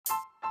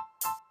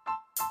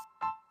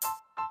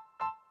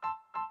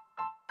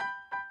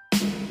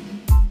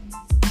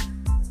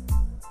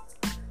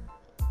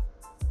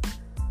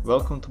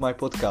welcome to my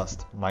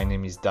podcast. My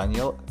name is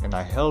Daniel and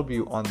I help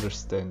you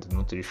understand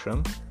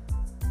nutrition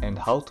and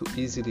how to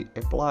easily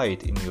apply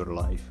it in your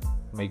life,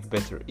 make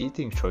better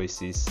eating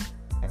choices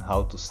and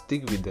how to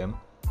stick with them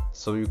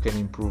so you can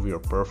improve your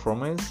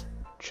performance,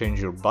 change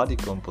your body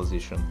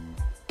composition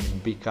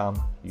and become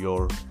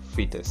your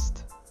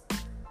fittest.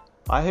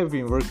 I have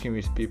been working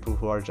with people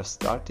who are just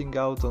starting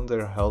out on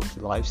their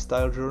healthy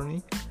lifestyle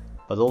journey,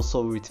 but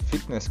also with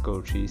fitness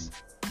coaches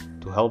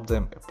to help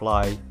them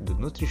apply the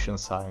nutrition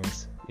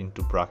science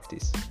into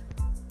practice.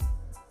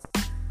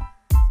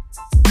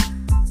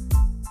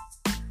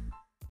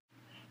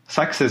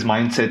 Success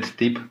mindset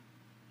tip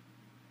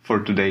for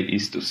today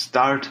is to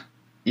start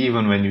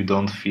even when you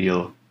don't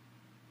feel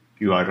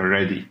you are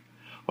ready,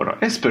 or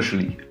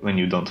especially when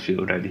you don't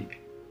feel ready.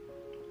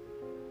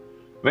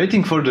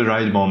 Waiting for the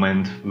right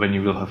moment when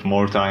you will have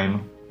more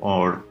time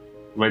or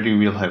when you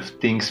will have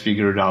things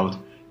figured out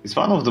is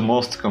one of the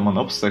most common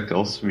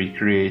obstacles we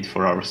create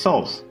for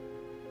ourselves.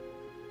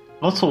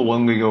 Not so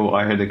long ago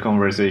I had a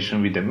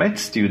conversation with a med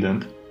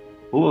student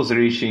who was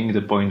reaching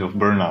the point of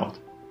burnout.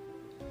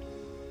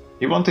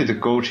 He wanted a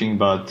coaching,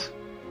 but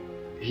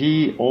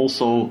he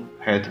also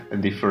had a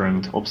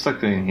different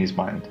obstacle in his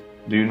mind.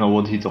 Do you know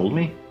what he told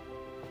me?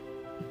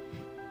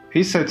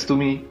 He said to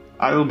me,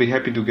 I will be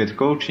happy to get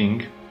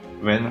coaching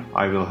when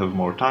I will have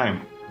more time,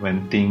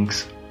 when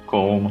things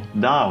calm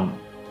down.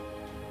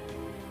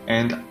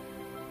 And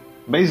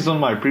based on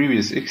my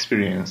previous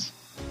experience,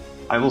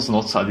 I was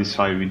not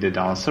satisfied with that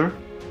answer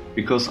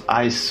because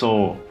I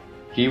saw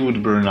he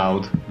would burn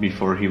out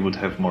before he would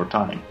have more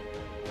time.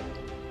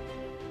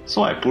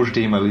 So I pushed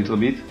him a little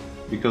bit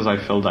because I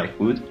felt I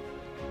could,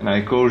 and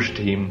I coached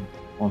him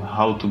on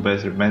how to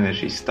better manage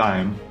his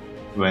time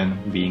when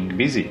being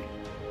busy.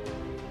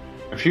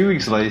 A few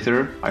weeks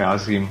later, I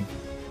asked him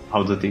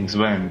how the things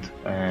went,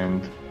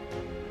 and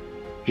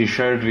he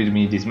shared with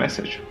me this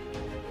message.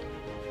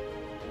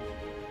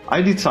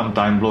 I did some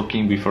time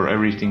blocking before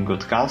everything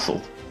got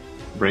cancelled,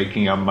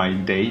 breaking up my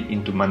day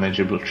into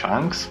manageable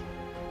chunks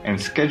and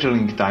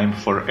scheduling time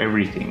for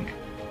everything,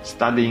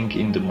 studying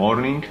in the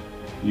morning,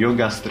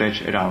 yoga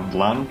stretch around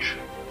lunch,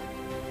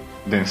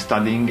 then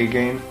studying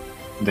again,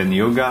 then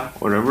yoga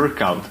or a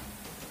workout,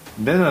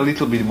 then a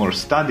little bit more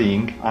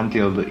studying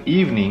until the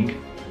evening,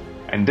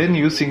 and then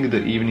using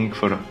the evening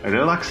for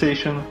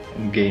relaxation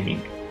and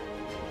gaming.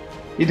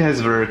 It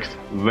has worked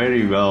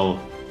very well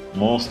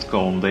most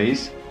calm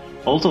days,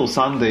 although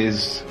some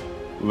days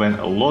when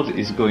a lot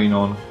is going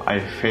on I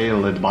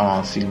fail at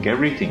balancing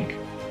everything.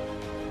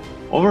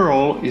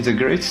 Overall, it's a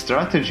great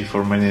strategy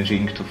for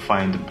managing to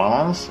find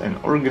balance and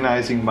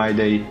organizing my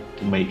day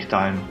to make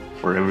time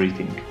for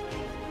everything.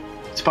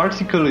 It's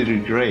particularly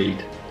great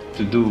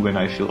to do when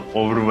I feel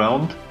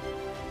overwhelmed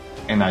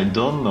and I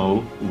don't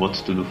know what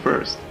to do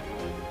first.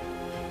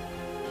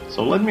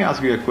 So let me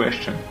ask you a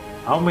question.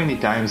 How many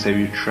times have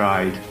you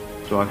tried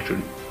to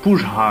actually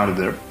push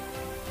harder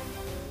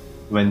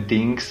when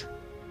things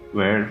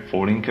were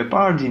falling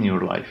apart in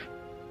your life?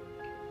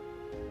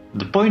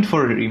 The point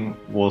for him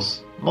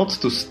was not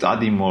to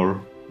study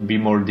more, be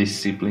more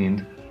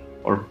disciplined,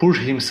 or push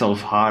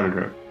himself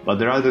harder,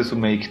 but rather to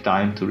make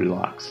time to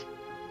relax.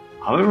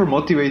 However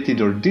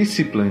motivated or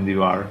disciplined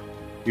you are,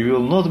 you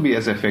will not be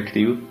as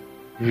effective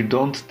if you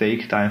don't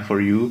take time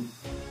for you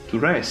to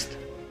rest.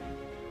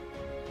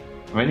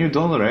 When you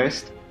don't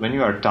rest, when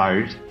you are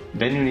tired,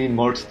 then you need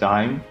more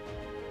time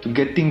to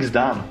get things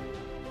done.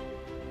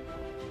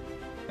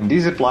 And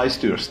this applies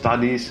to your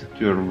studies,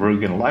 to your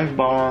work and life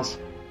balance,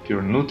 to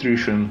your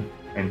nutrition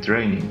and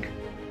training.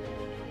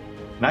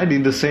 And I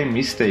did the same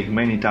mistake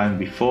many times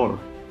before.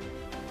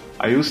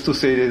 I used to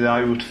say that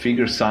I would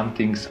figure some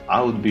things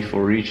out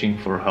before reaching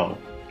for help.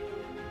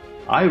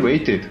 I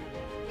waited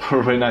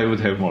for when I would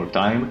have more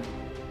time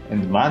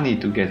and money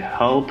to get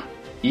help,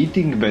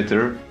 eating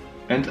better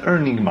and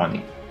earning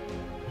money.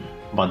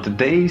 But the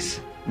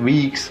days,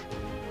 weeks,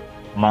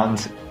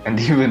 months and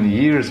even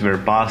years were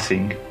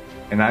passing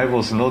and I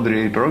was not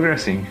really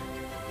progressing.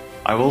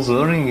 I was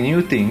learning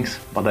new things,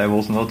 but I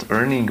was not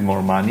earning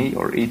more money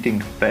or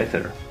eating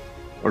better,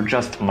 or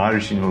just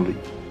marginally,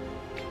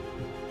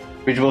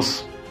 which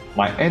was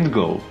my end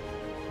goal.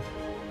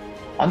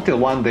 Until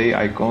one day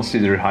I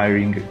considered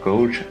hiring a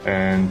coach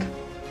and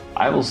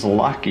I was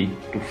lucky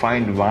to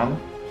find one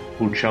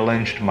who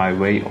challenged my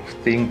way of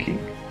thinking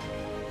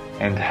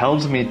and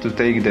helped me to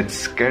take that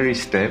scary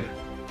step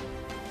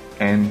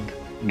and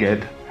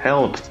get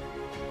helped.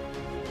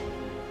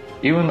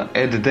 Even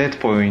at that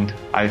point,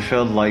 I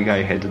felt like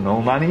I had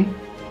no money,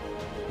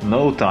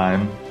 no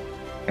time,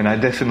 and I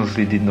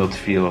definitely did not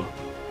feel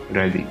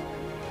ready.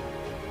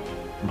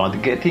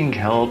 But getting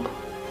help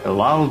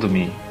allowed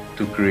me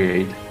to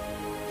create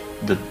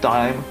the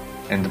time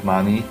and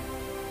money,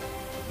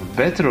 a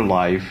better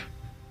life,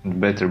 and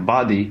better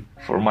body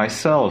for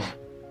myself.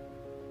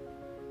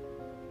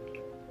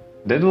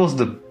 That was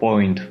the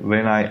point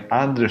when I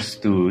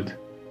understood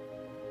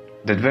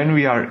that when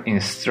we are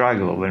in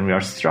struggle, when we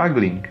are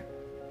struggling,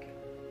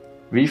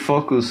 we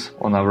focus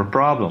on our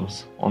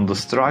problems, on the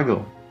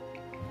struggle,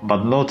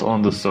 but not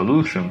on the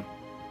solution.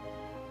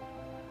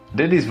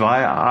 That is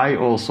why I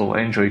also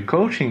enjoy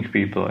coaching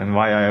people and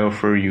why I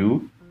offer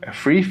you a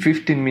free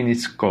 15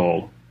 minutes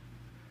call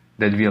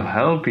that will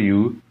help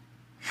you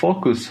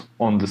focus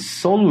on the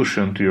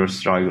solution to your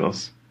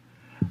struggles,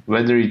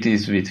 whether it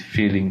is with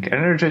feeling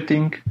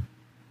energetic,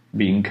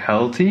 being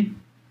healthy,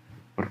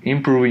 or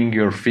improving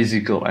your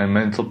physical and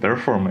mental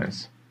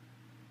performance.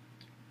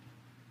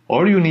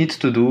 All you need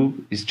to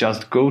do is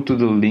just go to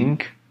the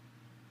link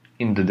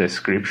in the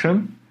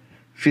description,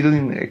 fill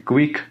in a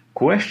quick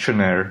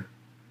questionnaire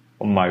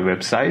on my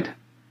website,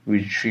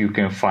 which you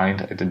can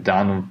find at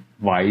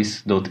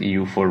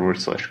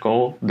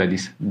danweiss.eu/call. That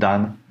is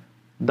Dan,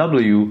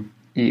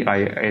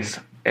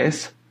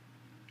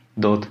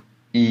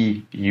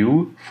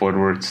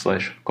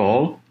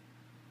 WEISS.EU/call.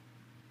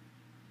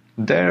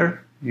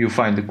 There you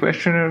find the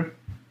questionnaire,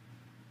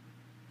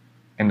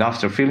 and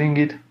after filling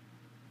it,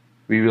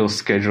 we will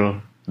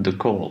schedule the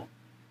call.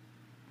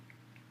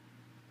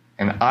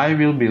 And I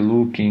will be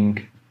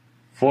looking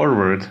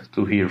forward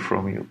to hear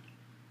from you.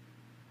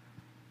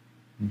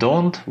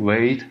 Don't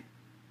wait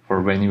for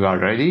when you are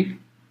ready.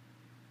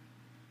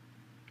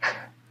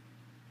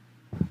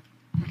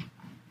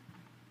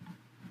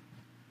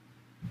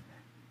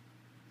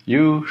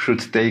 You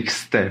should take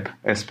step,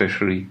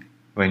 especially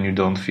when you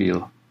don't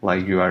feel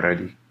like you are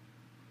ready.